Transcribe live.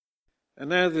And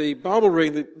now the Bible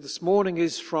reading this morning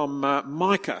is from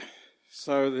Micah.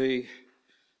 So the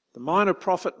minor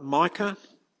prophet Micah,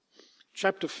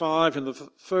 chapter 5 and the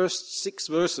first 6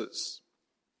 verses.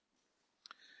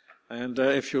 And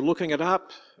if you're looking it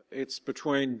up, it's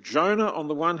between Jonah on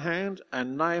the one hand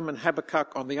and Nahum and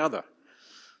Habakkuk on the other.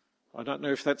 I don't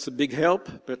know if that's a big help,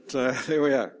 but there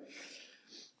we are.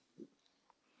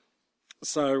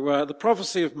 So the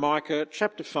prophecy of Micah,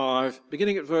 chapter 5,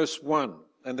 beginning at verse 1.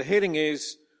 And the heading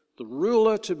is, The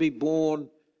Ruler to be Born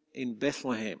in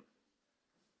Bethlehem.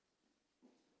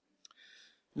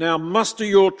 Now muster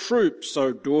your troops,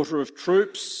 O daughter of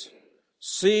troops.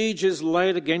 Siege is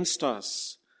laid against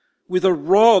us. With a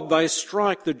rod they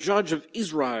strike the judge of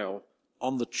Israel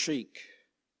on the cheek.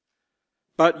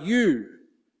 But you,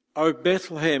 O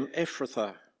Bethlehem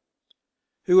Ephrathah,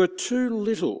 who are too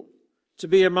little to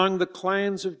be among the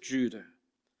clans of Judah,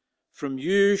 from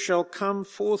you shall come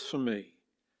forth for me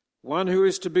one who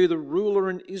is to be the ruler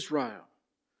in Israel,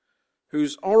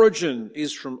 whose origin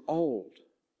is from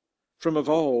of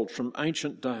old, from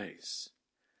ancient days.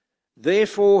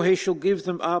 Therefore he shall give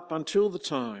them up until the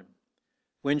time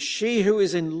when she who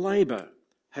is in labour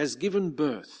has given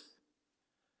birth.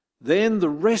 Then the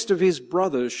rest of his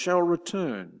brothers shall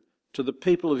return to the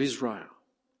people of Israel.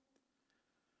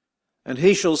 And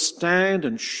he shall stand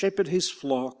and shepherd his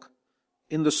flock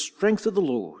in the strength of the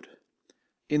Lord,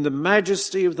 in the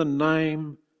majesty of the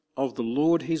name of the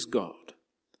Lord his God.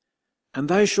 And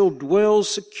they shall dwell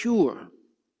secure,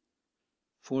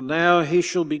 for now he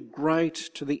shall be great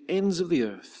to the ends of the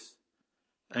earth,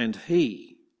 and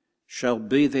he shall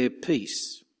be their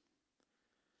peace.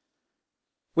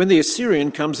 When the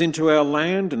Assyrian comes into our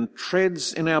land and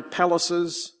treads in our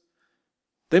palaces,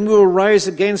 then we will raise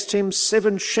against him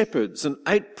 7 shepherds and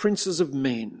 8 princes of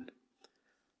men,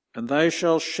 and they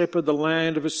shall shepherd the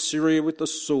land of Assyria with the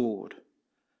sword,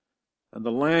 and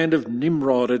the land of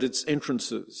Nimrod at its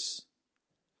entrances.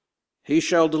 He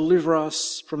shall deliver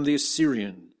us from the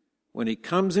Assyrian when he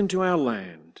comes into our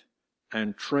land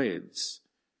and treads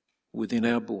within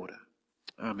our border.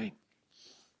 Amen.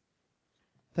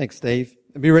 Thanks, Steve.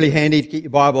 It'd be really handy to get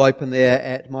your Bible open there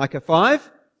at Micah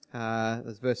 5.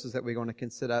 Those verses that we're going to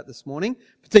consider this morning,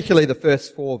 particularly the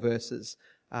first 4 verses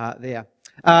there.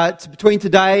 It's between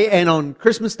today and on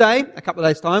Christmas Day, a couple of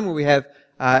days' time, where we have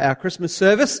our Christmas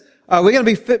service. We're going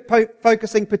to be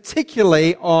focusing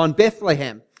particularly on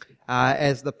Bethlehem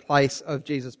as the place of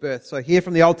Jesus' birth. So here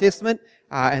from the Old Testament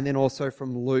and then also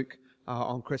from Luke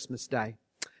on Christmas Day.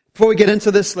 Before we get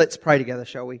into this, let's pray together,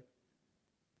 shall we?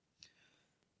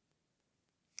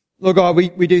 Lord God,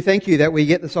 we do thank you that we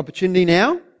get this opportunity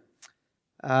now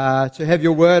to have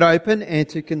your word open and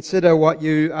to consider what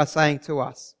you are saying to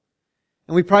us.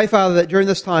 And we pray, Father, that during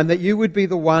this time that you would be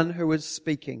the one who is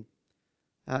speaking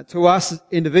to us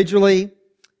individually,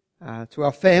 to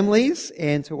our families,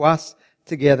 and to us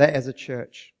together as a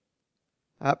church.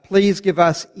 Please give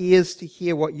us ears to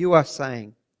hear what you are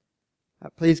saying.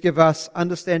 Please give us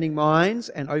understanding minds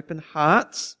and open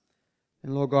hearts.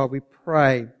 And Lord God, we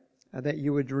pray that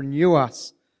you would renew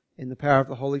us in the power of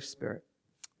the Holy Spirit.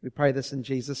 We pray this in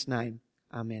Jesus' name.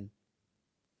 Amen.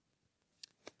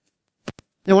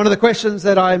 Now, one of the questions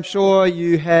that I'm sure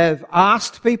you have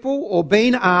asked people or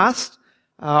been asked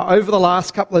over the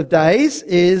last couple of days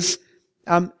is,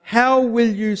 how will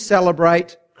you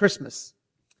celebrate Christmas?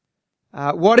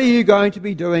 What are you going to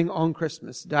be doing on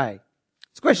Christmas Day?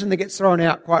 It's a question that gets thrown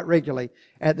out quite regularly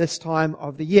at this time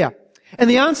of the year. And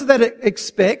the answer that it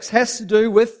expects has to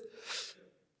do with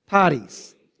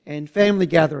parties and family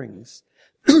gatherings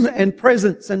and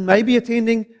presents and maybe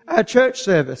attending a church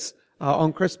service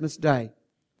on Christmas Day.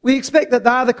 We expect that they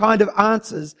are the kind of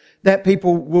answers that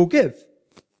people will give.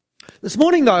 This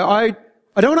morning, though, I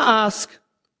don't want to ask,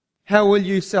 how will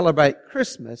you celebrate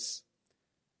Christmas?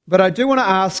 But I do want to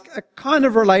ask a kind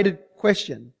of related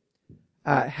question.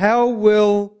 How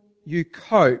will you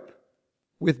cope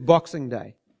with Boxing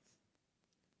Day?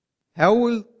 How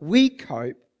will we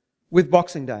cope with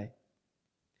Boxing Day?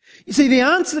 You see, the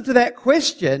answer to that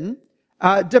question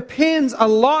depends a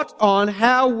lot on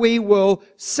how we will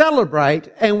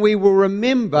celebrate and we will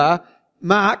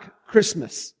mark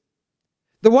Christmas.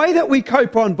 The way that we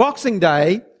cope on Boxing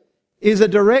Day is a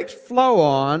direct flow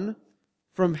on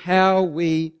from how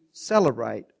we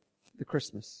celebrate the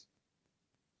Christmas.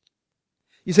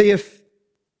 You see,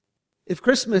 if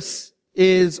Christmas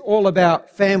is all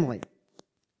about family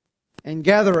and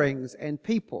gatherings and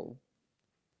people,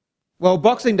 well,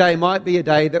 Boxing Day might be a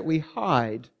day that we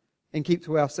hide and keep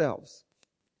to ourselves.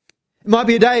 It might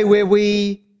be a day where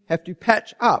we have to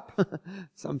patch up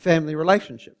some family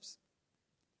relationships.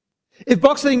 If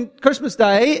Christmas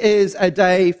Day is a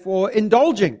day for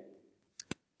indulging,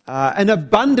 an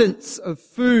abundance of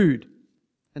food,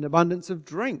 an abundance of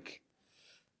drink,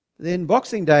 then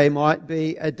Boxing Day might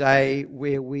be a day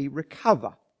where we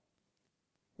recover,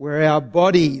 where our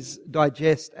bodies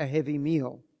digest a heavy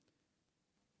meal,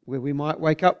 where we might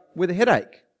wake up with a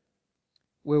headache,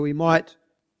 where we might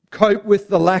cope with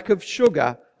the lack of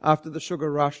sugar after the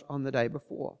sugar rush on the day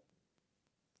before.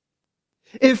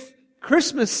 If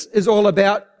Christmas is all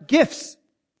about gifts,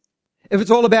 if it's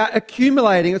all about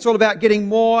accumulating, it's all about getting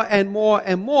more and more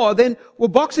and more, then,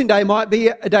 Boxing Day might be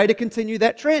a day to continue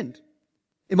that trend.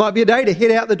 It might be a day to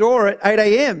head out the door at 8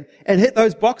 a.m. and hit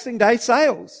those Boxing Day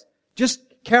sales. Just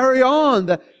carry on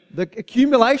the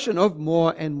accumulation of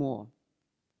more and more.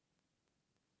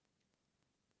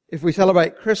 If we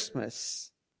celebrate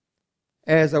Christmas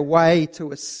as a way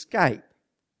to escape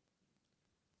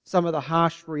some of the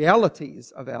harsh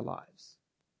realities of our lives,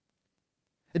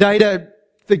 a day to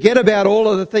forget about all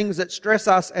of the things that stress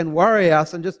us and worry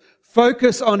us and just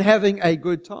focus on having a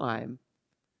good time,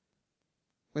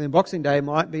 well, then Boxing Day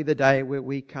might be the day where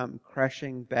we come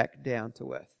crashing back down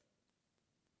to earth,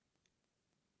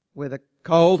 where the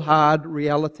cold, hard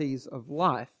realities of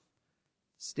life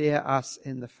stare us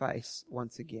in the face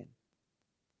once again.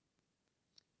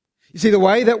 You see, the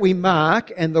way that we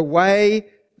mark and the way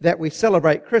that we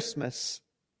celebrate Christmas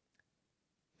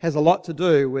has a lot to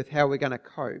do with how we're going to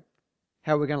cope,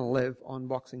 how we're going to live on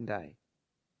Boxing Day.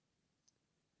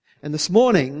 And this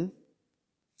morning,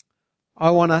 I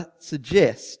want to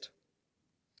suggest,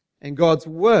 and God's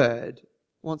Word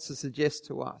wants to suggest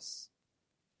to us,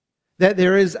 that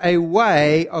there is a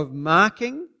way of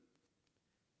marking,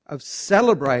 of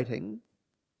celebrating,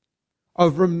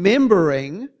 of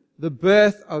remembering the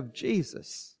birth of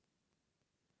Jesus,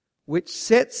 which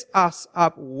sets us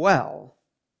up well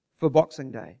for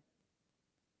Boxing Day.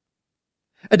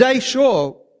 A day,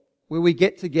 sure, where we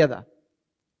get together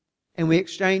and we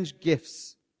exchange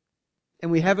gifts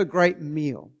and we have a great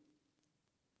meal.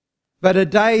 But a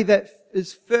day that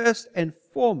is first and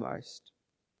foremost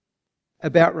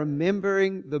about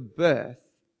remembering the birth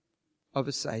of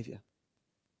a Saviour.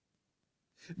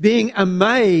 Being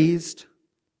amazed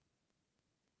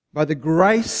by the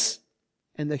grace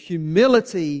and the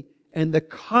humility and the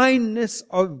kindness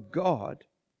of God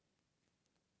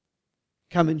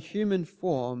come in human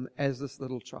form as this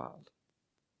little child.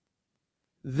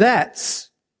 That's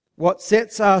what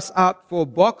sets us up for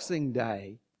Boxing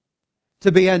Day,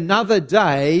 to be another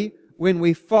day when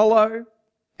we follow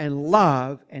and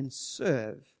love and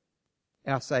serve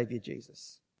our Saviour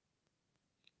Jesus.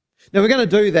 Now we're going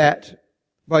to do that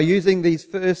by using these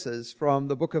verses from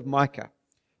the book of Micah.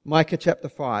 Micah chapter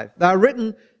 5. They are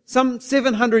written some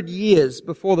 700 years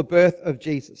before the birth of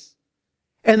Jesus.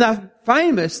 And they're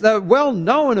famous, they're well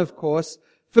known, of course,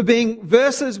 for being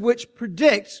verses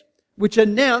which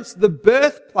announce the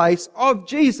birthplace of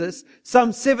Jesus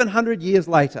some 700 years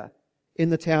later in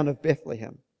the town of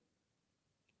Bethlehem.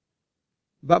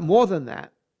 But more than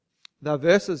that, they're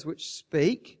verses which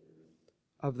speak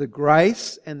of the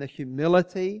grace and the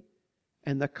humility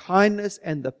and the kindness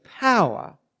and the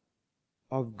power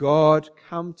of God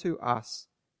come to us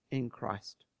in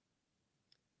Christ.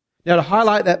 Now, to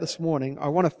highlight that this morning, I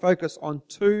want to focus on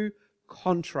two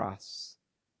contrasts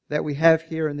that we have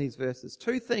here in these verses.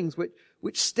 Two things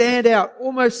which stand out,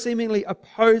 almost seemingly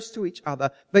opposed to each other,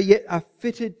 but yet are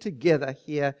fitted together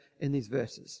here in these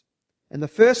verses. And the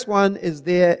first one is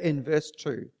there in verse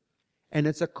 2. And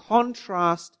it's a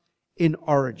contrast in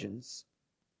origins.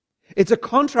 It's a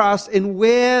contrast in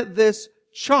where this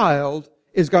child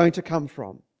is going to come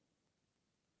from.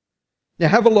 Now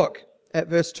have a look at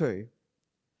verse 2.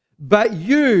 But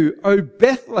you, O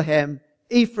Bethlehem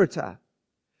Ephratah,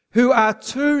 who are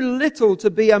too little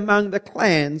to be among the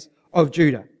clans of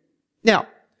Judah. Now,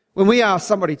 when we ask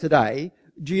somebody today,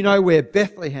 do you know where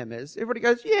Bethlehem is? Everybody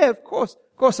goes, yeah, of course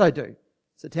I do.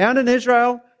 It's a town in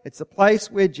Israel. It's the place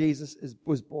where Jesus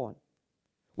was born.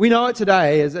 We know it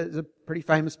today as a pretty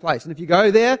famous place. And if you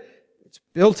go there, it's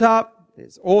built up.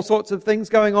 There's all sorts of things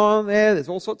going on there. There's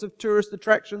all sorts of tourist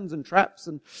attractions and traps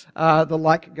and the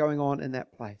like going on in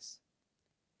that place.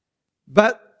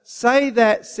 But say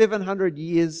that 700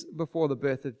 years before the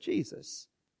birth of Jesus,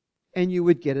 and you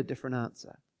would get a different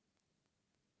answer.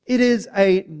 It is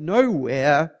a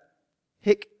nowhere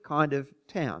hick kind of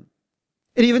town.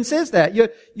 It even says that.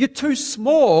 You're too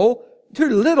small, too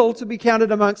little to be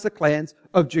counted amongst the clans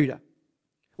of Judah.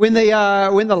 When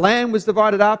the land was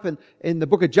divided up in the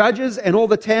book of Judges and all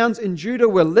the towns in Judah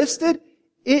were listed,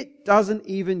 it doesn't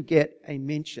even get a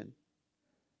mention.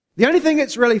 The only thing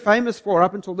it's really famous for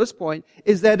up until this point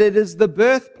is that it is the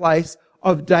birthplace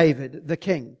of David, the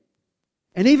king.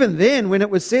 And even then, when it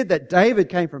was said that David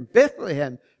came from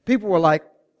Bethlehem, people were like,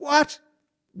 what?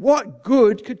 What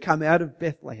good could come out of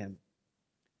Bethlehem?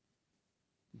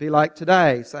 It'd be like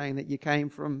today saying that you came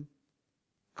from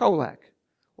Colac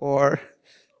or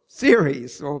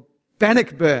Ceres or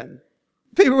Bannockburn.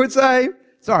 People would say,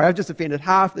 sorry, I've just offended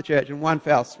half the church in one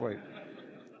foul swoop.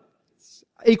 It's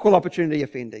equal opportunity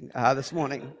offending this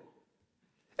morning.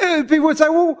 And people would say,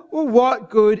 well, what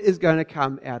good is going to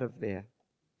come out of there?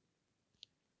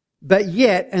 But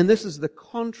yet, and this is the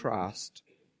contrast,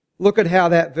 look at how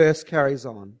that verse carries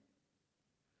on.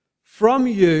 From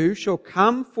you shall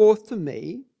come forth to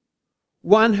me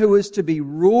one who is to be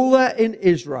ruler in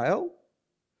Israel,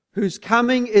 whose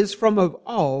coming is from of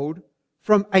old,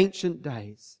 from ancient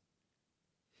days.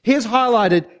 Here's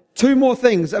highlighted two more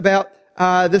things about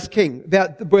this king,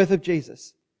 about the birth of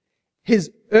Jesus.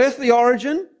 His earthly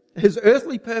origin, his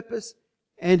earthly purpose,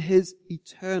 and his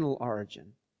eternal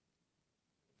origin.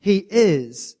 He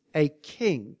is a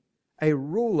king, a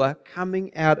ruler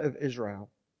coming out of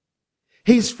Israel.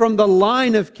 He's from the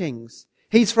line of kings.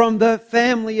 He's from the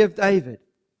family of David.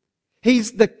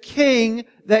 He's the king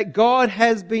that God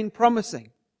has been promising.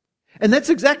 And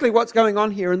that's exactly what's going on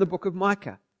here in the book of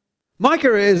Micah.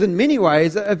 Micah is in many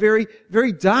ways a very,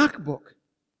 very dark book.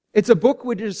 It's a book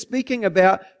which is speaking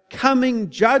about coming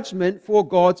judgment for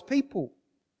God's people.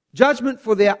 Judgment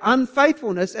for their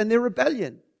unfaithfulness and their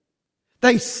rebellion.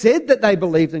 They said that they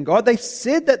believed in God. They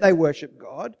said that they worshiped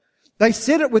God. They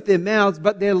said it with their mouths,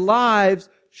 but their lives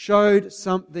showed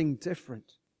something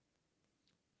different.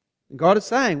 And God is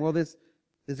saying, well, there's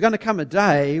going to come a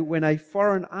day when a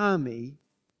foreign army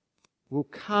will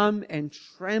come and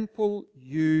trample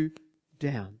you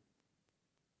down.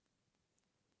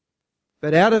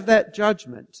 But out of that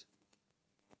judgment,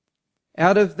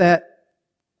 out of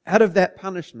that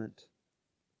punishment,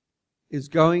 is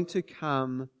going to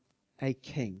come a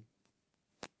king,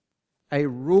 a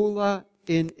ruler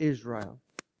in Israel,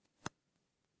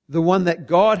 the one that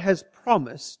God has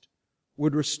promised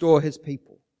would restore His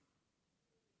people.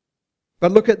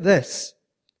 But look at this.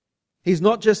 He's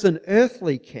not just an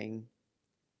earthly king,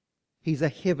 He's a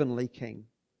heavenly king.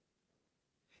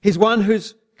 He's one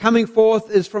whose coming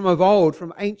forth is from of old,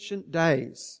 from ancient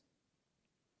days.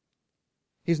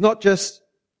 He's not just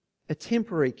a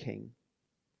temporary king.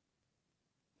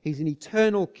 He's an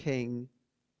eternal king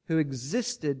who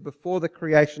existed before the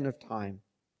creation of time.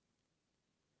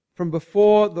 From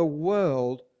before the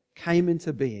world came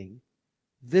into being,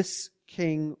 this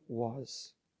king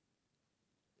was.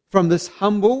 From this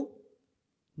humble,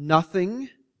 nothing,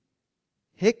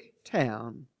 hick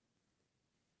town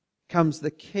comes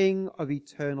the king of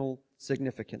eternal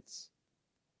significance.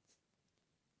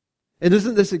 And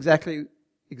isn't this exactly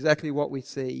what we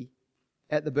see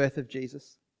at the birth of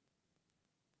Jesus?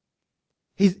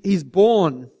 He's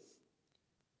born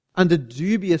under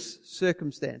dubious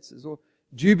circumstances or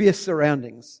dubious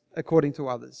surroundings, according to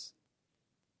others.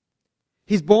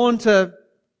 He's born to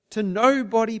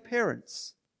nobody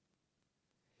parents.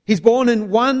 He's born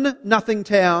in one nothing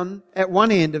town at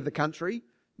one end of the country,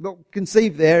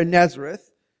 conceived there in Nazareth,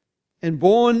 and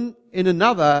born in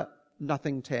another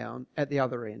nothing town at the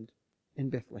other end,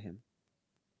 in Bethlehem.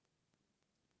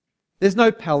 There's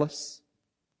no palace.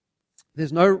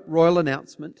 There's no royal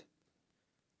announcement.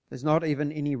 There's not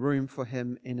even any room for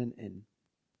him in an inn.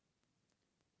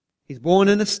 He's born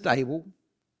in a stable.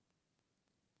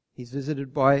 He's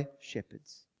visited by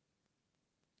shepherds.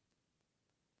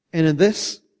 And in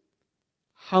this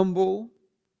humble,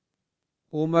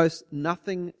 almost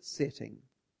nothing setting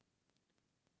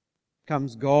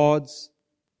comes God's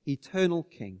eternal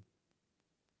King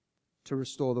to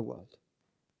restore the world.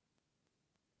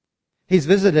 He's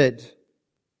visited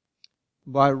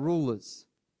by rulers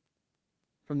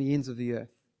from the ends of the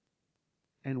earth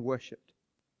and worshipped.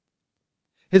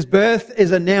 His birth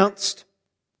is announced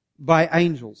by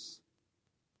angels.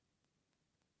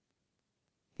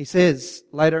 He says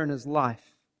later in his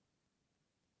life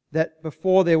that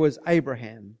before there was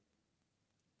Abraham,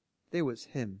 there was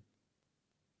him.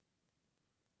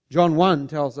 John 1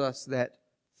 tells us that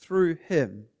through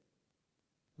him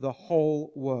the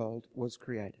whole world was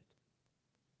created.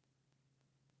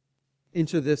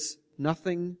 Into this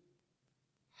nothing,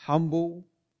 humble,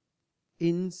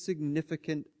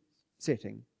 insignificant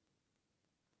setting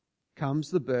comes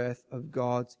the birth of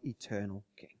God's eternal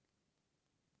King.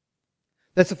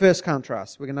 That's the first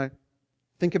contrast. We're going to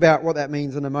think about what that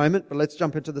means in a moment, but let's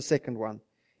jump into the second one.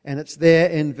 And it's there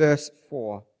in verse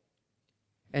 4.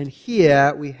 And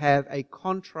here we have a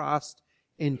contrast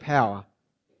in power.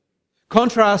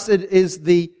 Contrasted is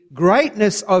the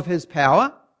greatness of His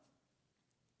power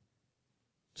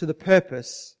to the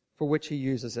purpose for which He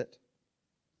uses it.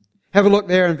 Have a look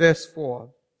there in verse 4.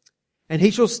 And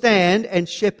He shall stand and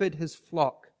shepherd His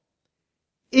flock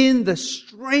in the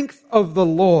strength of the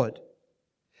Lord.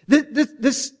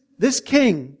 This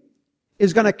king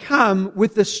is going to come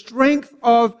with the strength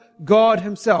of God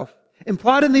Himself.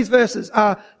 Implied in these verses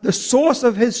are the source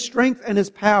of His strength and His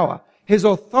power. His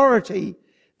authority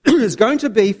is going to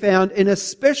be found in a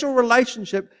special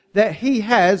relationship that He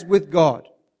has with God.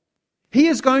 He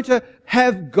is going to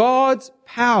have God's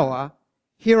power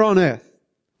here on earth.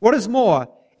 What is more,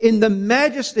 in the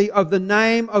majesty of the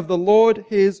name of the Lord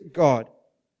his God.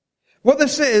 What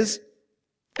this is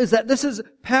that this is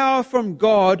power from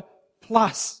God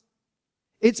plus.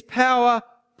 It's power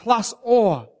plus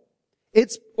awe.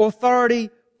 It's authority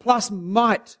plus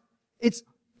might. It's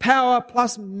power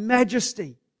plus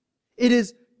majesty. It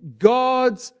is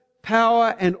God's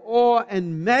power and awe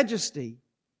and majesty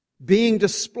being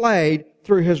displayed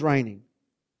through His reigning.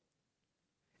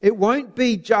 It won't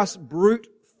be just brute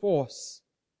force.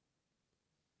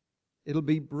 It'll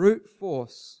be brute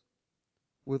force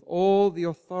with all the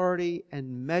authority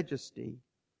and majesty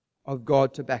of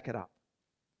God to back it up.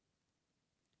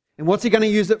 And what's He going to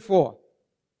use it for?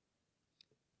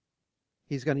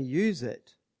 He's going to use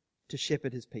it to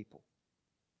shepherd His people.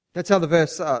 That's how the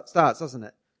verse starts, doesn't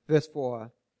it? Verse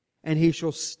 4. And He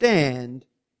shall stand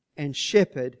and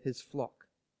shepherd His flock.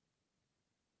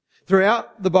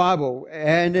 Throughout the Bible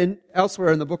and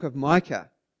elsewhere in the book of Micah,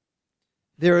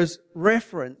 there is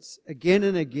reference again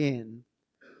and again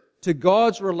to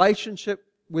God's relationship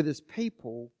with His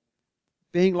people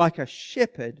being like a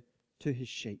shepherd to His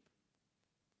sheep.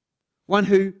 One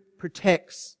who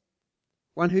protects,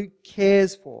 one who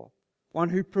cares for, one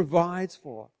who provides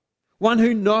for, one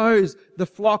who knows the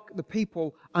flock, the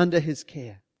people under His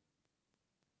care.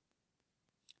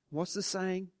 What's the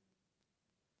saying?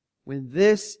 When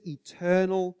this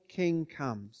eternal King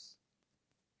comes,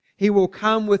 He will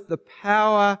come with the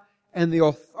power and the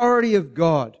authority of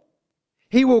God.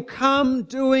 He will come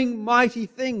doing mighty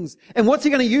things. And what's He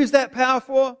going to use that power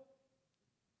for?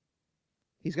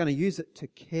 He's going to use it to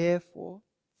care for,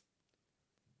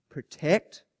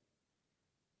 protect,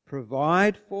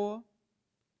 provide for,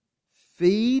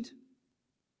 feed.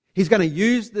 He's going to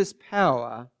use this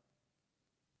power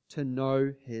to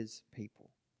know His people.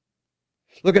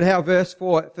 Look at how verse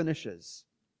 4 finishes.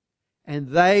 And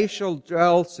they shall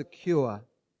dwell secure,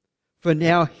 for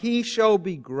now He shall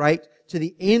be great to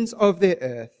the ends of their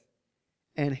earth,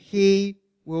 and He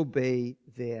will be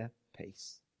their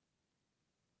peace.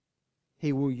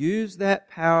 He will use that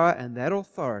power and that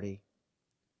authority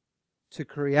to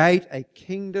create a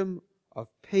kingdom of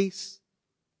peace,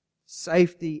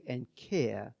 safety, and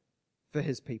care for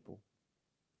His people.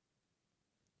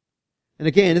 And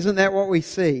again, isn't that what we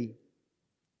see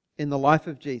in the life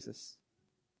of Jesus?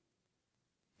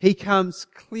 He comes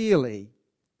clearly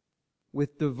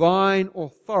with divine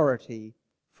authority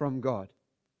from God.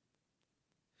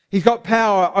 He's got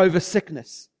power over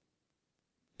sickness,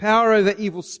 power over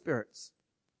evil spirits.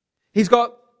 He's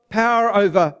got power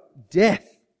over death,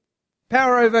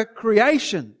 power over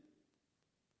creation.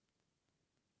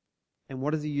 And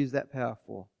what does He use that power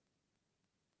for?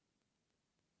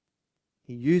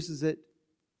 He uses it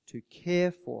to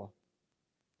care for,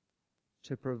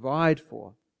 to provide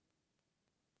for.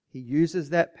 He uses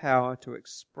that power to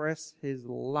express His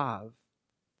love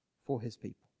for His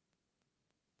people.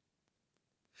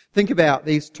 Think about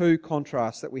these two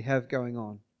contrasts that we have going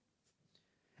on.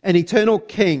 An eternal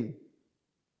king,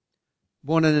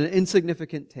 born in an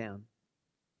insignificant town.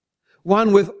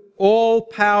 One with all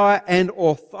power and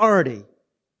authority,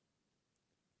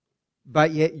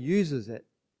 but yet uses it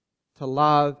to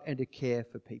love and to care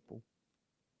for people.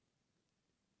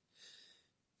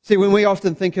 See, when we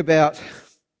often think about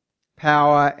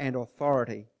power and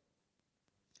authority,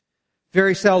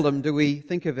 very seldom do we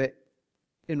think of it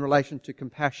in relation to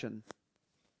compassion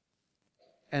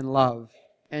and love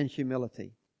and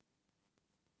humility.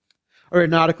 I read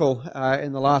an article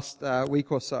in the last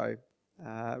week or so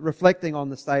reflecting on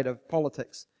the state of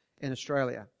politics in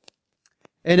Australia.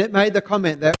 And it made the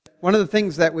comment that one of the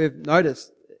things that we've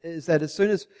noticed is that as soon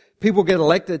as people get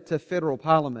elected to federal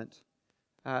parliament,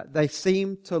 they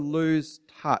seem to lose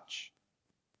touch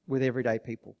with everyday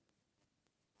people.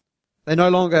 They no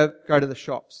longer go to the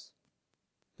shops.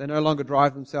 They no longer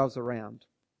drive themselves around.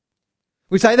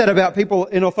 We say that about people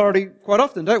in authority quite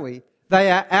often, don't we? They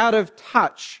are out of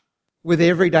touch with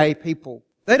everyday people.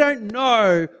 They don't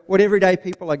know what everyday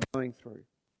people are going through.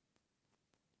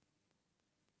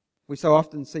 We so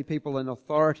often see people in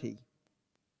authority,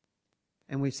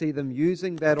 and we see them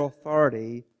using that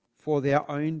authority for their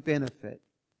own benefit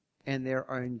and their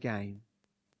own gain.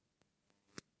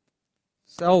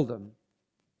 Seldom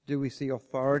do we see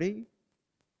authority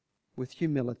with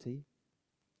humility,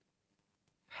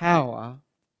 power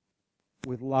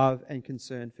with love and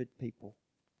concern for people.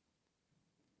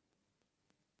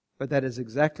 But that is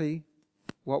exactly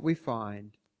what we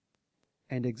find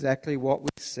and exactly what we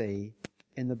see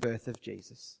in the birth of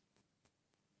Jesus.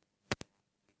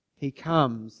 He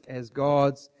comes as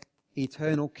God's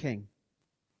eternal King,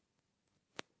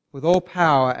 with all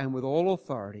power and with all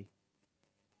authority.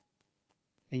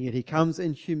 And yet He comes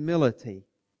in humility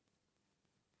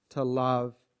to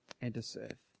love and to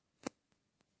serve.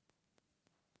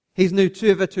 He's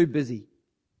never too busy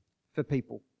for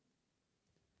people.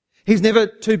 He's never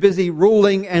too busy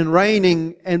ruling and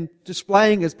reigning and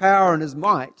displaying His power and His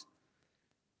might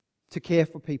to care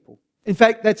for people. In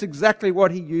fact, that's exactly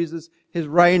what He uses His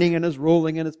reigning and His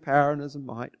ruling and His power and His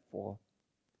might for.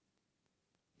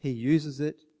 He uses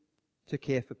it to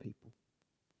care for people.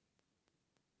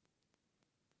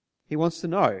 He wants to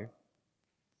know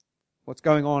what's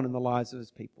going on in the lives of His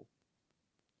people.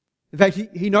 In fact,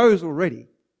 He knows already.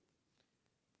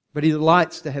 But He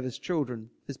delights to have His children,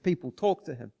 His people, talk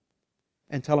to Him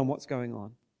and tell Him what's going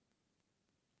on.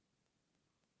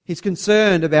 He's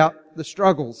concerned about the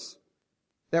struggles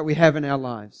that we have in our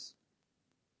lives.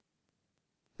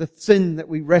 The sin that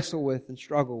we wrestle with and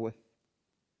struggle with.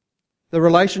 The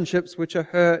relationships which are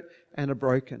hurt and are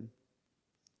broken.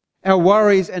 Our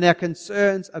worries and our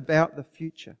concerns about the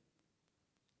future.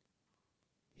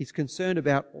 He's concerned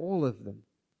about all of them.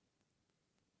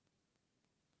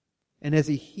 And as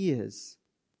He hears,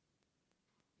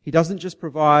 He doesn't just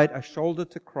provide a shoulder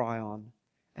to cry on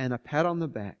and a pat on the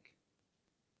back.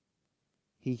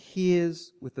 He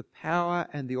hears with the power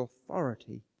and the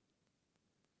authority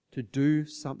to do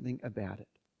something about it.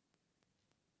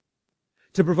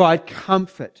 To provide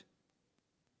comfort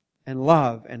and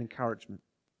love and encouragement.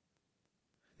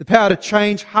 The power to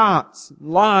change hearts,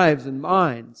 lives and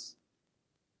minds.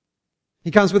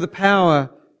 He comes with the power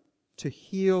to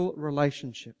heal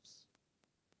relationships.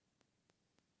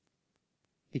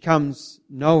 He comes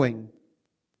knowing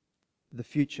the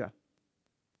future.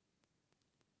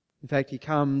 In fact, He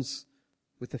comes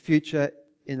with the future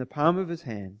in the palm of His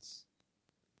hands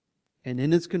and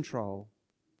in His control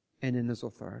and in His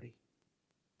authority.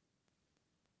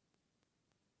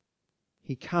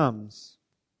 He comes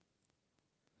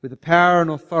with the power and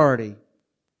authority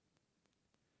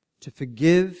to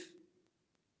forgive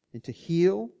and to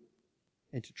heal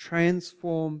and to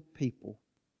transform people.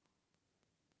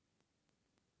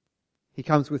 He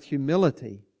comes with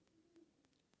humility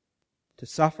to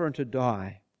suffer and to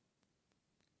die,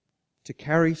 to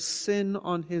carry sin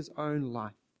on His own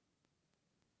life,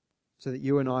 so that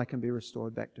you and I can be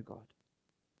restored back to God.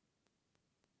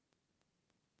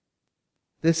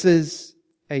 This is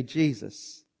a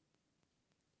Jesus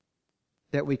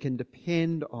that we can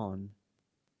depend on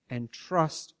and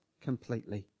trust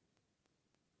completely.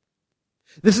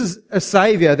 This is a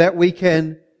Saviour that we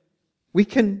can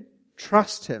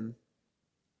trust Him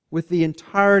with the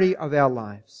entirety of our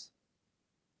lives.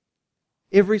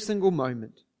 Every single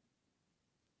moment,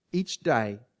 each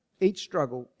day, each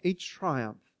struggle, each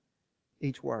triumph,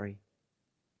 each worry.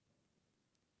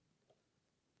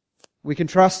 We can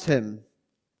trust Him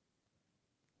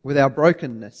with our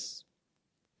brokenness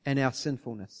and our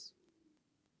sinfulness.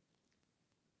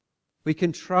 We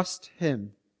can trust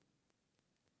Him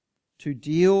to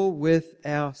deal with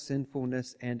our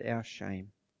sinfulness and our shame.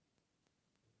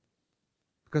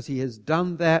 Because He has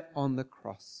done that on the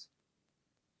cross.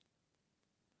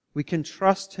 We can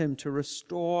trust Him to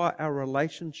restore our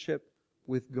relationship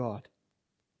with God.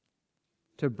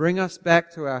 To bring us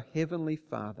back to our Heavenly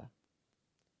Father.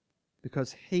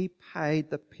 Because He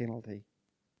paid the penalty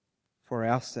for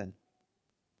our sin.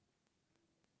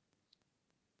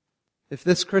 If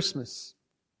this Christmas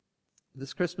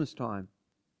time,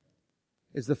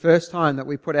 is the first time that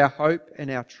we put our hope and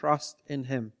our trust in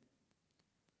Him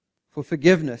for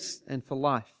forgiveness and for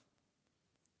life,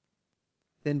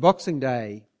 then Boxing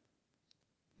Day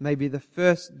may be the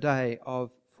first day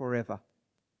of forever,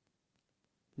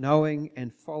 knowing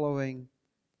and following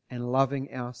and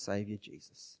loving our Saviour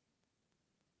Jesus.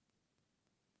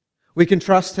 We can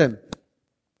trust Him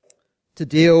to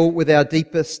deal with our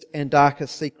deepest and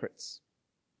darkest secrets.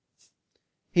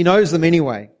 He knows them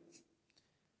anyway.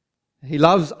 He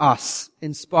loves us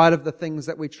in spite of the things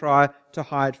that we try to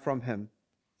hide from Him.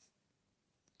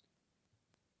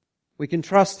 We can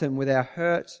trust Him with our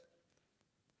hurt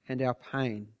and our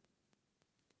pain,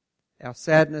 our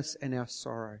sadness and our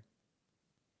sorrow.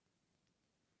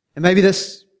 And maybe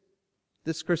this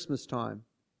Christmas time,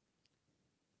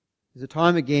 It's a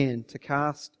time again to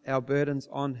cast our burdens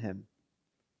on Him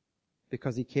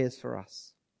because He cares for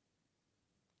us.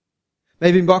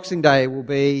 Maybe Boxing Day will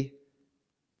be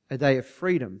a day of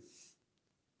freedom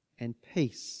and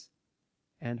peace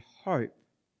and hope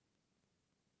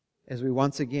as we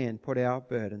once again put our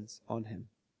burdens on Him.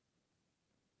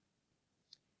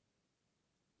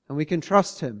 And we can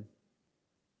trust Him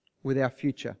with our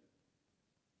future,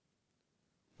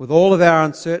 with all of our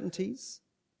uncertainties,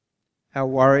 our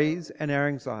worries and our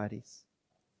anxieties.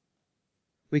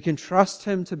 We can trust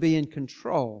Him to be in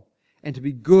control and to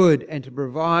be good and to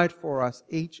provide for us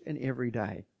each and every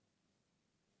day.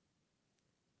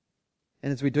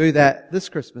 And as we do that this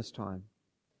Christmas time,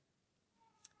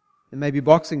 and maybe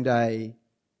Boxing Day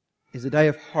is a day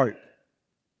of hope,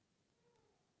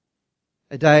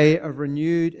 a day of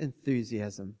renewed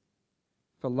enthusiasm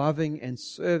for loving and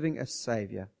serving a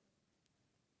Saviour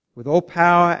with all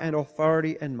power and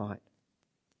authority and might,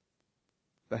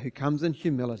 but who comes in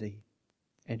humility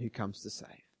and who comes to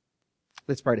save.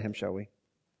 Let's pray to Him, shall we?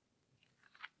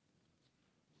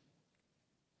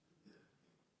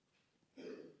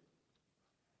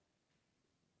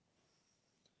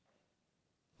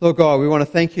 Lord God, we want to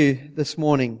thank You this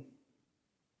morning.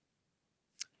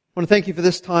 I want to thank You for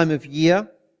this time of year,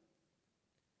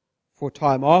 for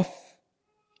time off,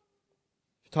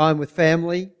 for time with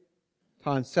family,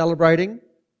 time celebrating,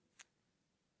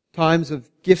 times of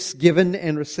gifts given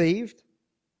and received.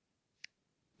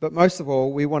 But most of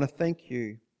all, we want to thank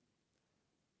You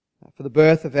for the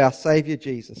birth of our Saviour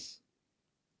Jesus.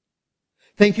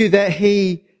 Thank You that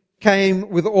He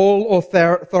came with all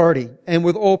authority and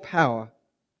with all power.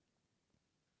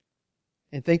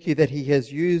 And thank You that He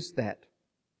has used that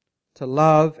to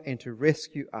love and to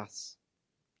rescue us.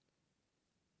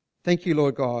 Thank You,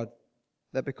 Lord God,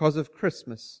 that because of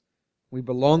Christmas, we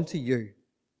belong to You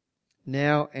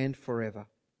now and forever.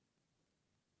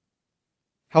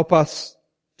 Help us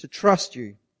to trust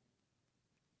You.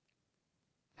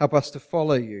 Help us to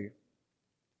follow You.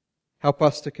 Help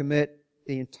us to commit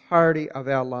the entirety of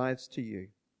our lives to You.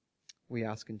 We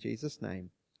ask in Jesus'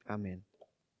 name. Amen.